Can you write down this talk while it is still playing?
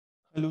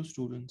Hello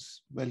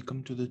students,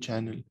 welcome to the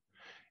channel.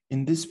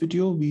 In this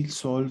video, we'll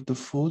solve the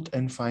fourth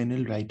and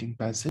final writing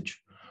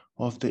passage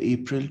of the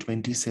April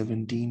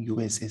 2017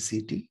 US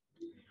SAT,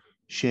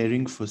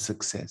 Sharing for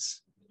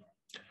Success.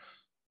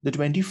 The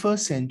 21st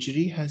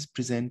century has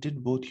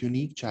presented both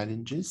unique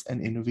challenges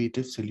and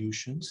innovative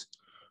solutions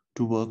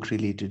to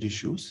work-related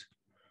issues.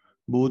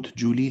 Both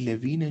Julie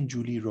Levine and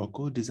Julie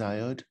Rocco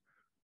desired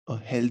a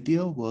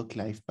healthier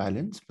work-life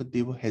balance, but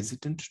they were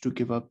hesitant to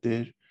give up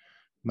their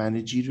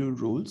managerial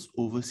roles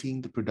overseeing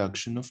the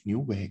production of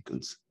new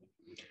vehicles.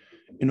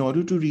 In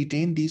order to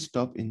retain these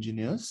top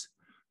engineers,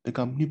 the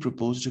company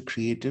proposed a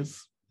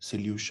creative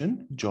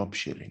solution, job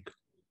sharing.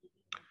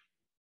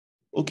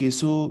 Okay,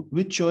 so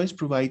which choice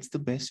provides the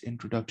best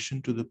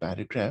introduction to the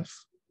paragraph?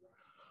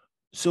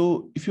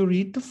 So if you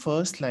read the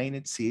first line,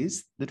 it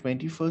says the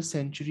 21st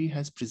century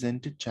has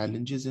presented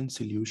challenges and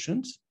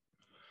solutions.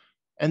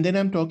 And then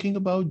I'm talking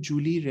about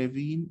Julie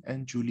Levine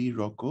and Julie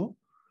Rocco,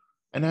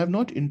 and I have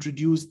not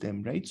introduced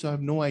them, right? So I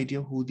have no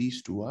idea who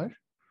these two are.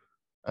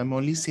 I'm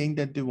only saying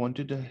that they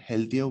wanted a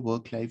healthier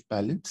work-life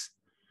balance,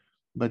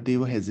 but they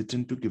were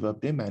hesitant to give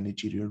up their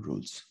managerial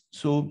roles.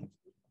 So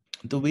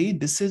the way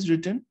this is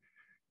written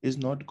is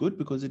not good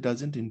because it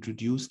doesn't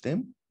introduce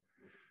them.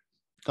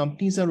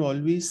 Companies are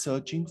always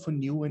searching for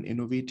new and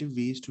innovative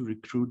ways to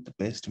recruit the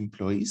best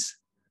employees.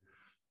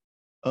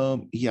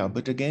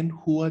 But again,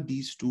 who are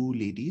these two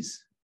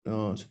ladies?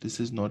 So this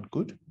is not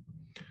good.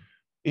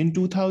 In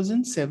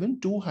 2007,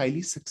 two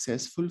highly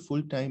successful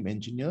full-time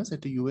engineers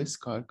at a US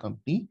car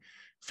company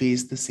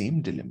faced the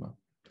same dilemma.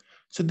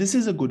 So this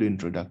is a good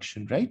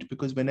introduction, right?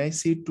 Because when I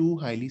say two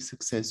highly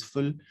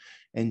successful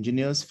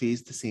engineers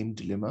face the same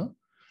dilemma,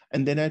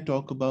 and then I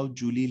talk about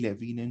Julie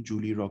Levine and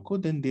Julie Rocco,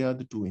 then they are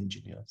the two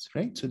engineers,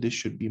 right? So this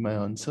should be my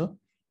answer.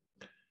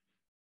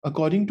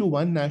 According to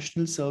one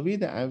national survey,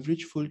 the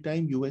average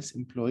full-time US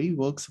employee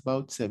works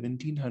about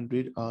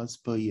 1,700 hours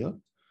per year.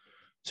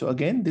 So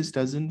again, this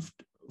doesn't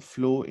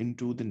flow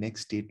into the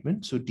next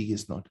statement. So D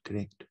is not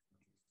correct.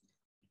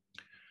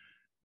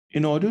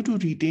 In order to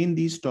retain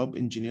these top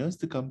engineers,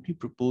 the company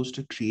proposed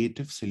a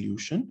creative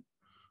solution,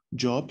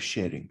 job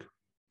sharing.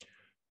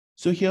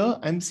 So here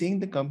I'm saying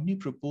the company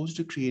proposed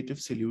a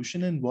creative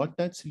solution, and what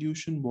that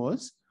solution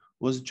was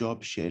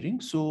job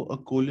sharing. So a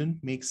colon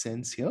makes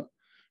sense here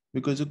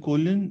because a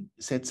colon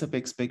sets up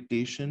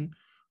expectation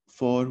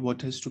for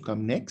what has to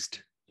come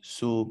next.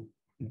 So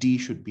D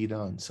should be the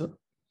answer.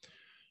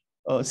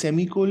 A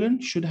semicolon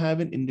should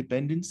have an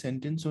independent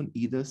sentence on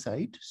either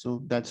side.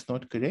 So that's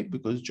not correct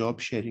because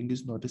job sharing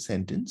is not a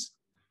sentence.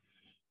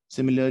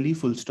 Similarly,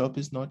 full stop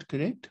is not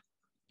correct.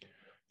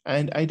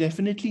 And I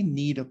definitely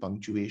need a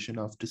punctuation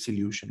after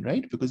solution,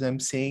 right? Because I'm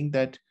saying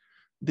that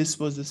this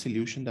was the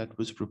solution that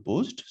was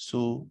proposed.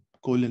 So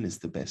colon is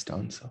the best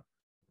answer.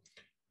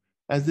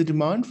 As the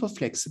demand for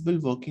flexible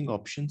working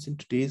options in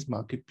today's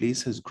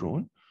marketplace has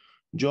grown,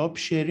 job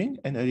sharing,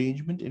 an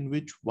arrangement in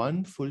which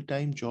one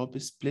full-time job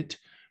is split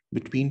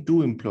between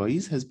two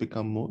employees, has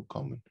become more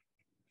common.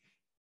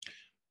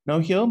 Now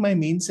here my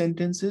main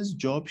sentence is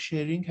job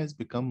sharing has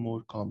become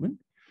more common.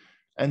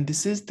 And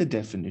this is the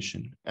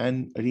definition,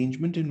 an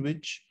arrangement in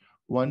which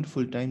one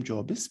full-time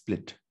job is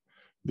split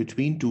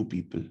between two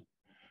people.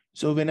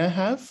 So when I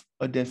have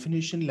a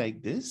definition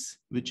like this,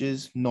 which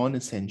is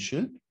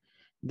non-essential,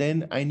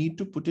 then I need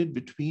to put it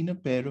between a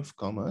pair of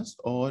commas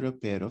or a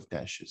pair of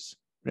dashes,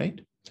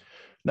 right?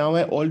 Now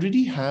I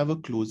already have a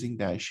closing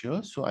dash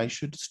here, so I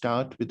should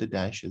start with a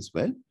dash as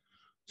well.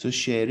 So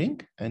sharing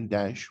and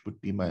dash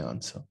would be my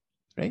answer,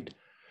 right?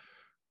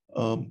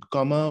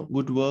 Comma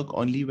would work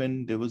only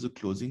when there was a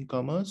closing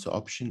comma. So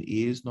option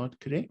A is not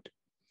correct.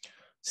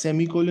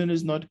 Semicolon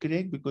is not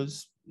correct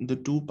because the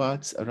two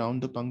parts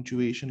around the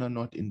punctuation are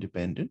not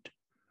independent.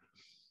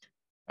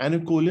 And a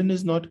colon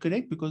is not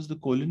correct because the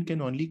colon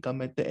can only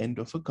come at the end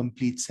of a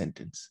complete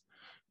sentence.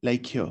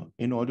 Like here,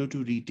 in order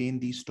to retain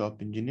these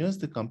top engineers,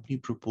 the company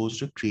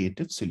proposed a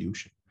creative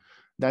solution.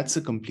 That's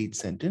a complete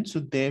sentence.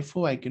 So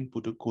therefore, I can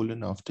put a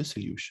colon after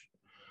solution.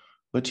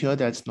 But here,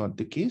 that's not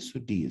the case. So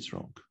D is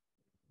wrong.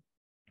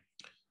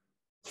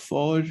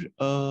 For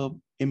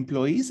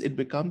employees, it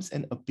becomes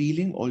an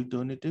appealing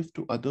alternative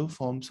to other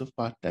forms of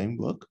part-time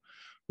work,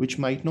 which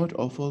might not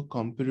offer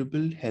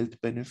comparable health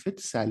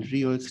benefits,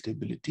 salary, or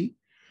stability.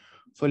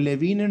 For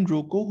Levine and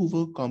Rocco, who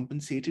were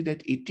compensated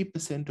at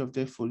 80% of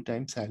their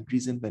full-time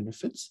salaries and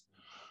benefits,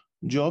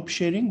 job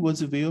sharing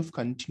was a way of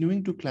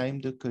continuing to climb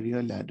the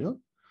career ladder.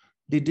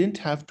 They didn't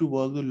have to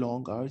work the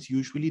long hours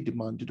usually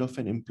demanded of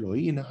an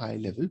employee in a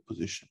high-level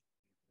position.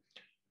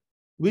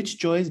 Which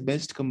choice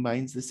best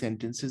combines the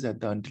sentences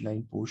at the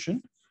underlined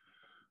portion?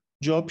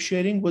 Job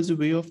sharing was a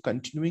way of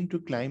continuing to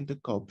climb the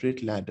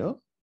corporate ladder,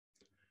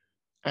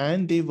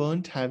 and they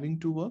weren't having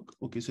to work.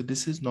 Okay, so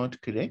this is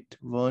not correct.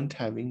 Weren't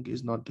having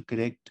is not the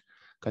correct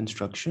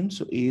construction.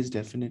 So A is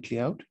definitely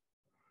out.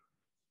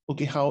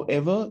 Okay,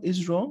 however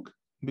is wrong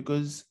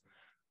because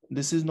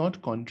this is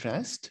not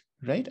contrast,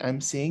 right? I'm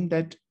saying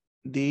that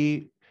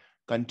they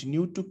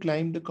continued to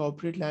climb the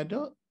corporate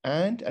ladder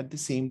and at the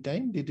same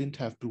time, they didn't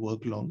have to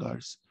work long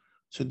hours.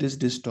 So this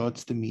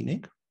distorts the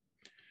meaning.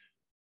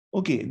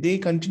 Okay, they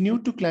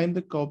continued to climb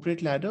the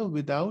corporate ladder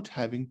without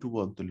having to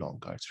work the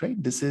long hours,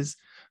 right? This is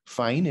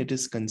fine. It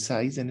is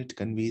concise and it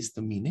conveys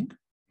the meaning.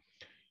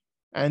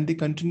 And they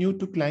continued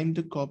to climb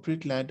the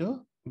corporate ladder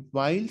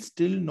while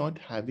still not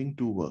having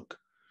to work.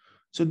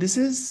 So this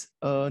is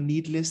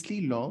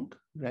needlessly long,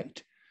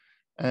 right?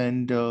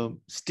 And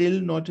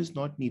still not is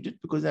not needed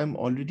because I'm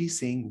already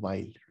saying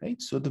while, right?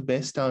 So the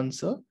best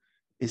answer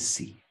is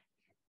C.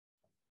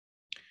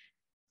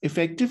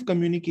 Effective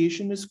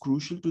communication is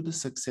crucial to the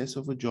success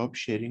of a job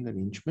sharing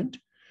arrangement.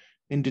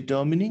 In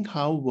determining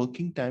how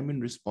working time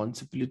and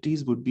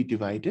responsibilities would be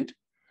divided,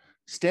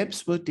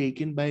 steps were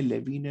taken by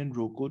Levine and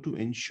Rocco to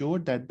ensure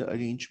that the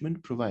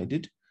arrangement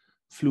provided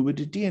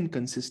fluidity and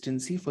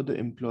consistency for the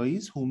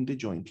employees whom they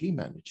jointly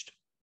managed.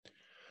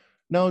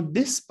 Now,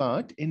 this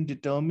part in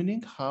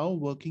determining how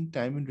working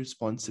time and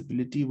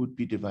responsibility would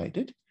be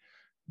divided,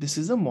 this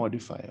is a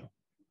modifier,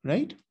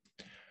 right?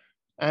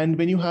 And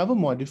when you have a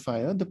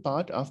modifier, the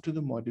part after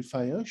the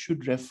modifier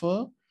should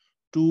refer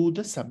to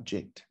the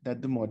subject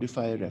that the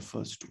modifier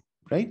refers to,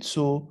 right?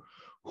 So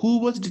who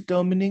was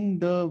determining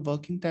the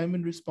working time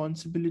and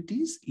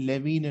responsibilities?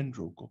 Levine and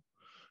Rocco.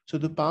 So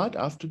the part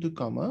after the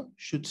comma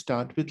should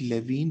start with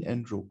Levine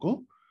and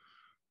Rocco,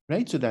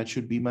 right? So that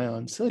should be my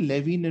answer.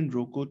 Levine and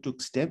Rocco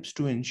took steps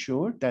to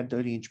ensure that the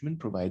arrangement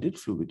provided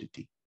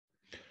fluidity.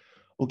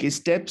 Okay,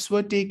 steps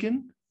were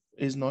taken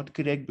is not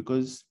correct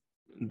because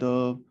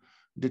the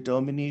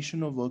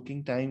determination of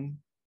working time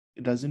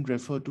doesn't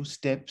refer to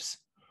steps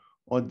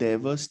or there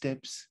were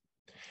steps.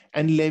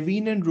 And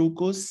Levine and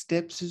Rocco's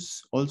steps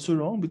is also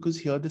wrong because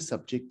here the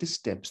subject is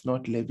steps,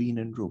 not Levine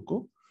and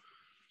Rocco.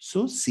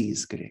 So C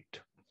is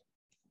correct.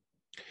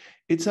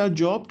 It's our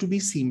job to be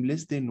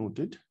seamless, they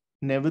noted.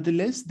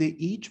 Nevertheless, they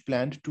each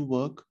planned to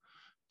work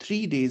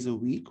 3 days a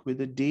week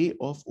with a day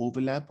of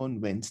overlap on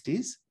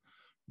Wednesdays.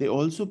 They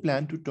also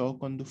planned to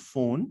talk on the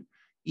phone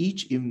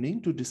each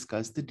evening to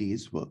discuss the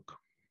day's work.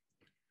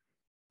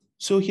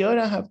 So here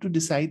I have to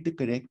decide the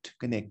correct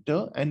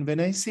connector. And when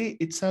I say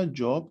it's our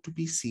job to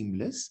be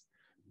seamless,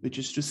 which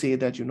is to say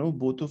that,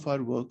 both of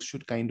our works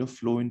should kind of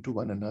flow into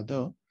one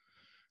another,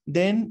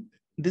 then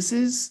this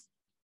is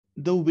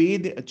the way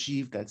they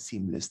achieve that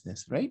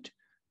seamlessness, right?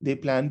 They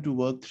plan to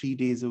work 3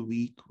 days a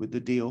week with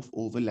a day of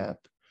overlap,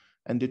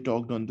 and they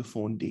talked on the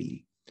phone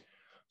daily.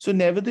 So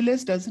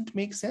nevertheless doesn't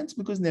make sense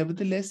because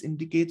nevertheless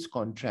indicates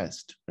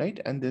contrast, right?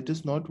 And that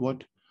is not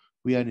what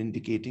we are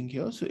indicating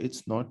here. So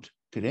it's not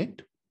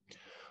correct.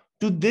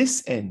 To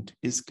this end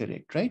is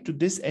correct, right? To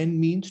this end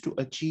means to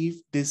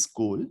achieve this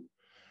goal.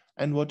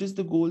 And what is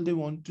the goal they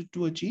wanted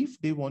to achieve?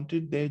 They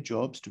wanted their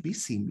jobs to be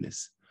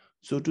seamless.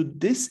 So to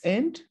this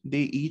end,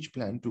 they each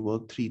plan to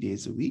work 3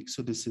 days a week.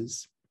 So this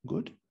is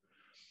good.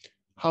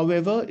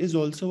 However, is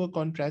also a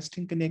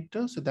contrasting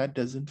connector. So that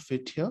doesn't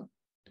fit here.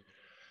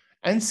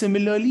 And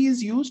similarly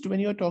is used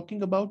when you're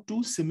talking about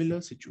two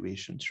similar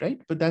situations,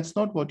 right? But that's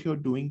not what you're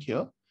doing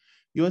here.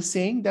 You're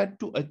saying that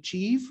to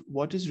achieve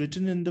what is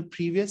written in the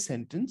previous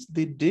sentence,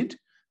 they did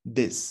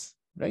this,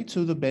 right?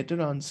 So the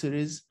better answer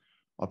is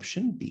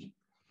option B.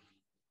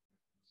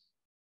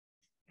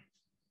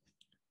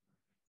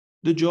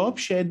 The job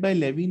shared by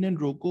Levine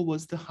and Rocco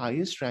was the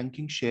highest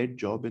ranking shared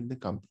job in the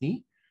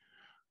company.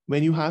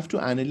 When you have to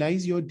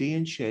analyze your day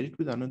and share it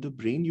with another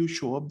brain, you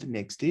show up the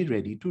next day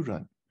ready to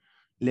run.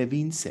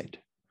 Levine said,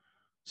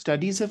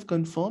 studies have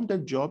confirmed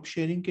that job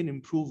sharing can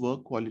improve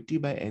work quality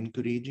by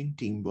encouraging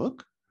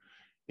teamwork.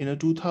 In a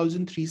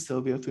 2003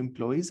 survey of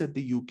employees at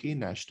the UK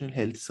National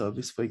Health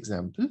Service, for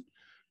example,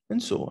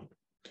 and so on.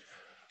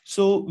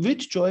 So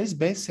which choice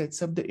best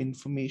sets up the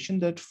information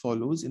that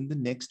follows in the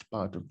next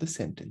part of the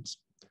sentence?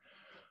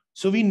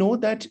 So we know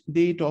that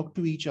they talk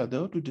to each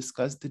other to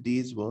discuss the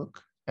day's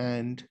work.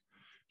 And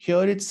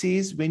here it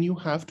says, when you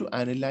have to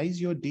analyze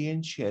your day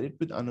and share it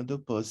with another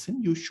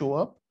person, you show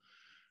up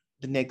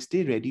the next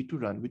day ready to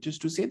run, which is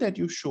to say that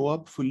you show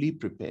up fully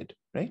prepared,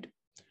 right?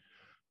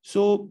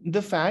 So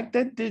the fact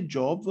that the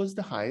job was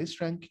the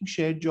highest ranking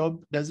shared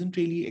job doesn't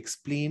really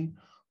explain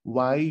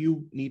why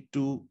you need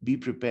to be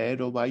prepared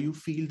or why you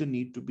feel the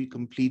need to be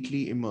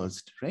completely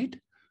immersed, right?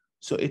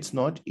 So it's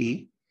not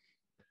A.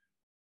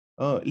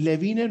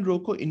 Levine and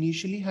Rocco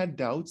initially had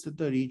doubts that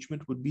the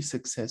arrangement would be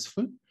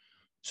successful.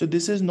 So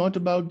this is not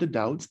about the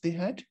doubts they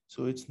had.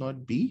 So it's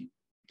not B.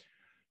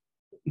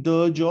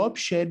 The job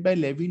shared by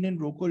Levine and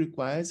Rocco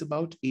requires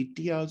about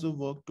 80 hours of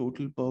work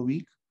total per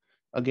week.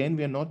 Again,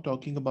 we are not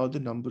talking about the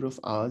number of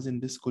hours in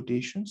this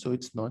quotation, so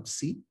it's not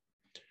C.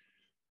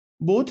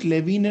 Both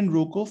Levine and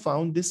Rocco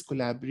found this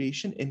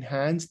collaboration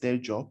enhanced their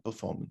job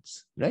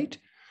performance, right?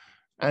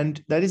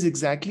 And that is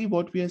exactly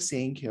what we are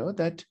saying here,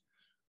 that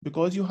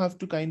because you have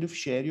to kind of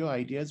share your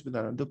ideas with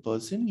another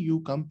person, you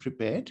come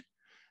prepared.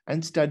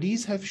 And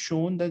studies have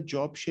shown that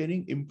job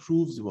sharing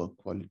improves work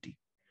quality.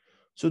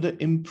 So the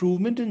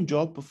improvement in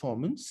job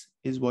performance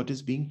is what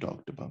is being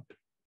talked about.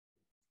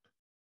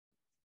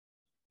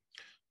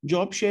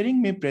 Job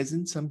sharing may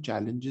present some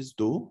challenges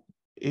though.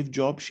 If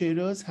job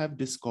sharers have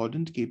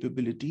discordant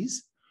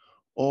capabilities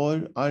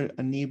or are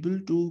unable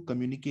to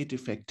communicate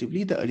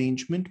effectively, the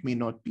arrangement may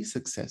not be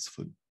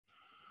successful.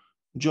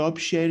 Job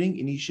sharing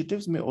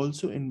initiatives may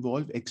also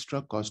involve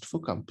extra cost for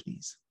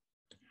companies.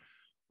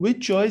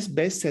 Which choice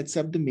best sets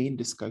up the main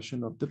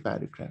discussion of the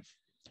paragraph?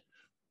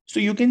 So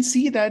you can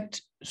see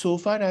that so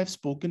far I've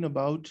spoken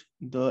about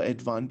the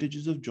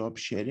advantages of job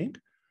sharing,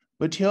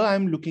 but here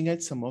I'm looking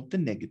at some of the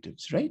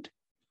negatives, right?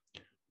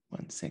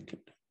 1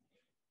 second.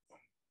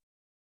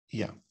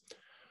 Yeah.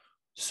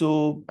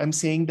 So I'm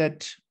saying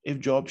that if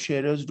job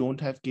sharers don't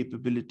have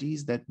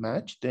capabilities that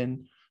match,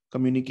 then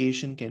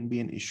communication can be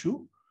an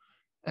issue,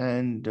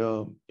 and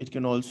it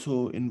can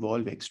also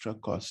involve extra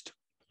cost.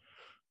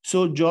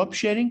 So job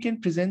sharing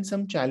can present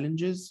some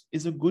challenges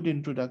is a good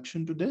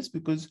introduction to this,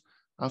 because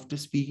after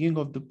speaking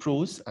of the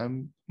pros,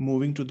 I'm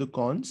moving to the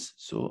cons.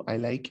 So I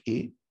like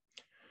A.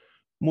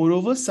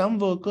 Moreover, some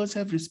workers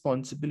have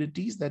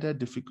responsibilities that are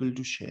difficult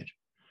to share.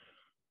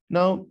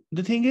 Now,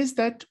 the thing is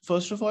that,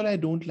 first of all, I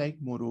don't like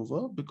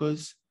moreover,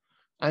 because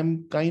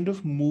I'm kind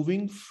of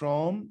moving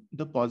from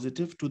the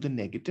positive to the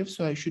negative.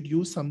 So I should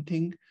use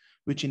something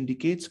which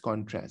indicates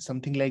contrast,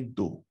 something like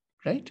though,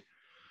 right?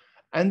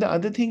 And the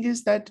other thing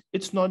is that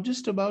it's not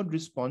just about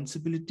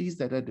responsibilities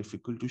that are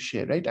difficult to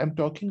share, right? I'm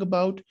talking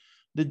about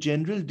the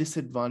general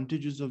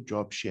disadvantages of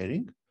job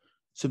sharing.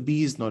 So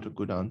B is not a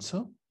good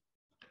answer.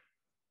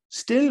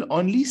 Still,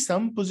 only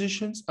some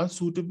positions are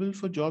suitable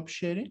for job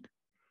sharing.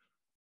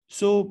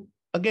 So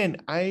again,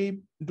 I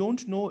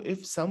don't know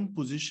if some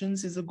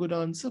positions is a good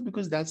answer,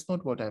 because that's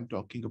not what I'm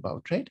talking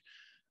about, right?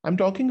 I'm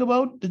talking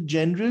about the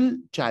general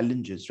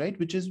challenges, right?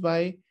 Which is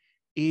why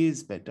A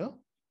is better.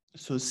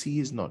 So C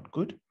is not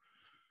good.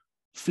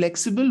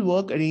 Flexible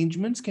work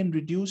arrangements can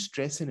reduce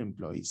stress in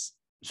employees.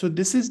 So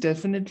this is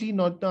definitely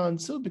not the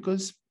answer,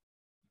 because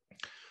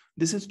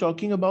this is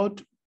talking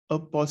about a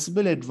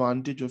possible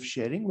advantage of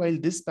sharing, while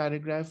this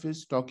paragraph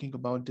is talking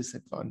about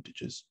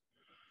disadvantages.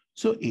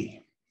 So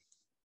A.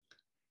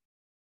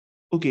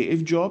 Okay,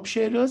 if job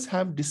sharers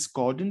have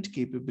discordant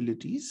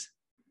capabilities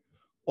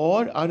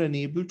or are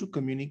unable to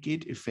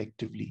communicate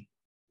effectively.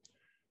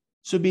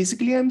 So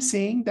basically, I'm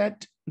saying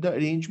that the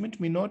arrangement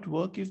may not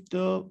work if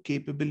the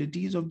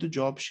capabilities of the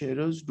job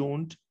sharers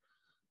don't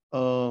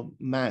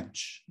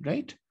match,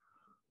 right?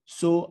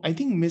 So I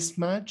think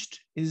mismatched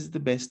is the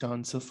best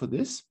answer for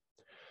this.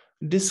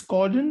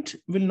 Discordant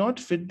will not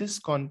fit this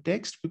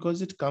context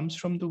because it comes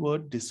from the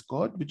word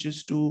discord, which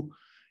is to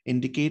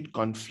indicate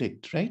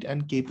conflict, right?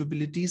 And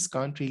capabilities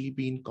can't really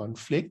be in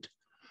conflict.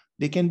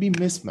 They can be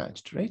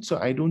mismatched, right? So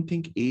I don't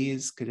think A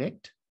is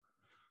correct.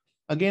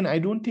 Again, I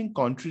don't think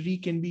contrary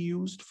can be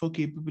used for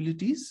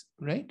capabilities,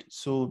 right?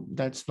 So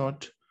that's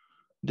not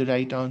the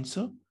right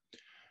answer.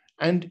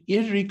 And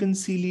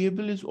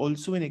irreconcilable is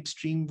also an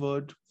extreme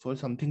word for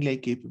something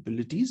like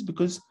capabilities,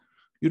 because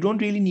you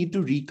don't really need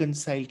to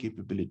reconcile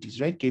capabilities,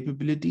 right?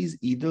 Capabilities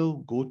either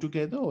go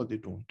together or they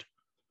don't.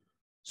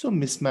 So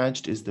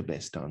mismatched is the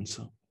best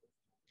answer.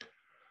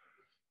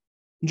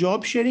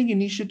 Job sharing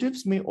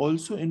initiatives may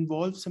also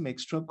involve some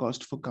extra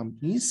cost for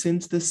companies,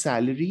 since the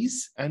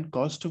salaries and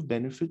cost of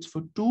benefits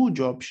for two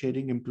job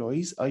sharing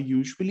employees are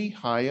usually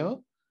higher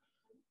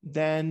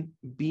than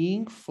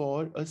being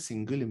for a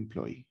single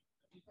employee.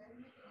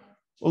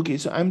 Okay,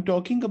 so I'm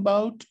talking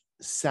about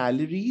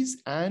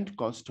salaries and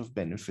cost of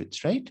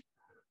benefits, right?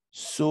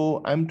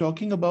 So I'm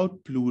talking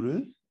about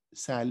plural,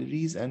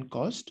 salaries and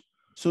cost.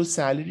 So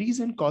salaries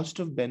and cost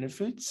of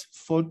benefits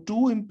for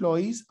two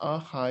employees are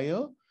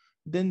higher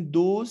than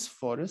those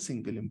for a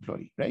single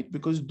employee, right?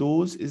 Because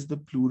those is the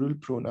plural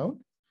pronoun.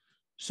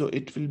 So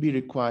it will be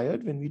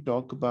required when we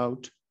talk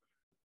about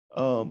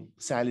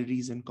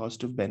salaries and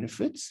cost of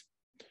benefits.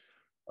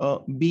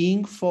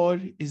 Being for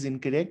is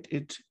incorrect.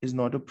 It is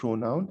not a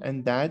pronoun,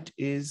 and that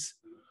is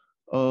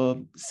a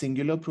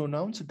singular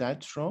pronoun. So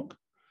that's wrong.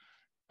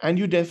 And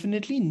you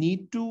definitely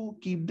need to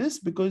keep this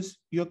because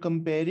you're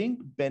comparing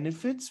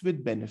benefits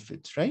with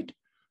benefits, right?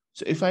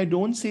 So if I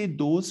don't say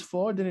those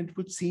for, then it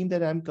would seem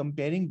that I'm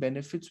comparing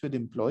benefits with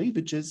employee,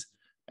 which is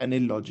an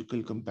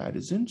illogical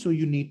comparison. So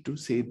you need to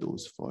say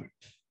those for.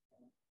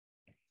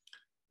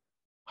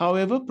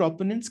 However,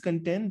 proponents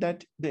contend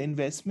that the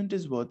investment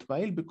is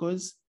worthwhile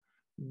because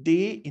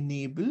they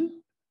enable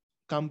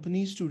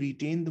companies to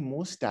retain the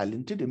most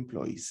talented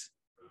employees.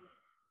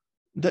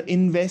 The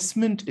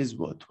investment is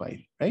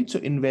worthwhile, right? So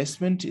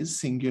investment is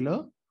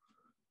singular.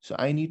 So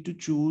I need to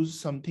choose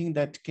something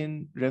that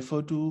can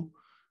refer to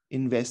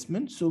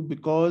investment. So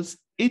because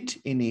it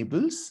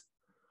enables,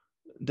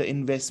 the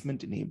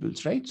investment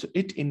enables, right? So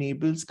it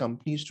enables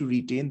companies to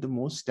retain the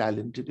most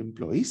talented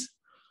employees.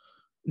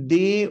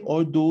 They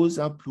or those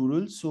are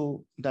plural,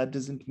 so that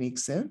doesn't make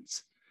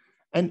sense.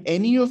 And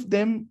any of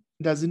them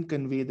doesn't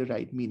convey the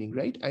right meaning,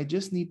 right? I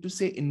just need to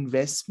say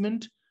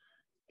investment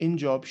in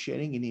job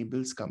sharing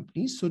enables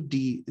companies. So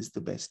D is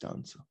the best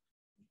answer.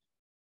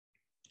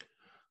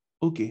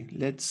 Okay,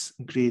 let's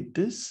grade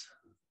this.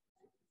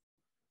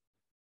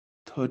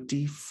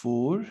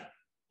 34.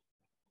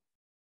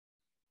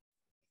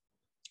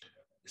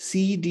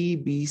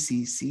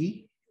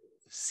 CDBCC,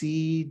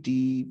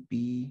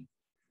 CDBCC,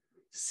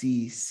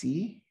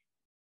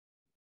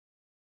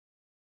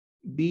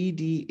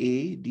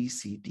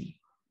 BDADCT.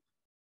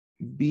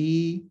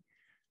 B,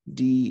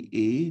 D,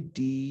 A,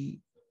 D,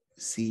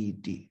 C,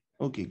 D.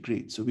 Okay,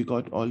 great. So we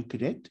got all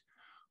correct.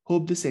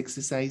 Hope this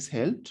exercise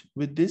helped.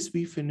 With this,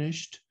 we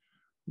finished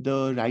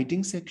the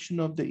writing section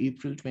of the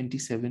April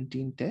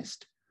 2017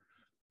 test.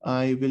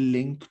 I will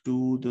link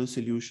to the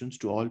solutions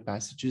to all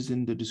passages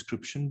in the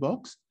description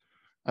box.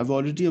 I've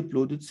already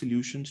uploaded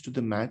solutions to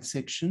the math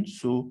section,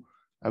 so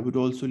I would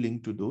also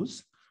link to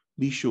those.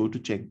 Be sure to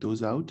check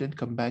those out and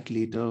come back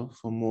later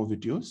for more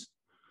videos.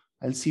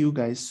 I'll see you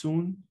guys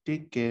soon.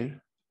 Take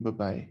care.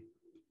 Bye-bye.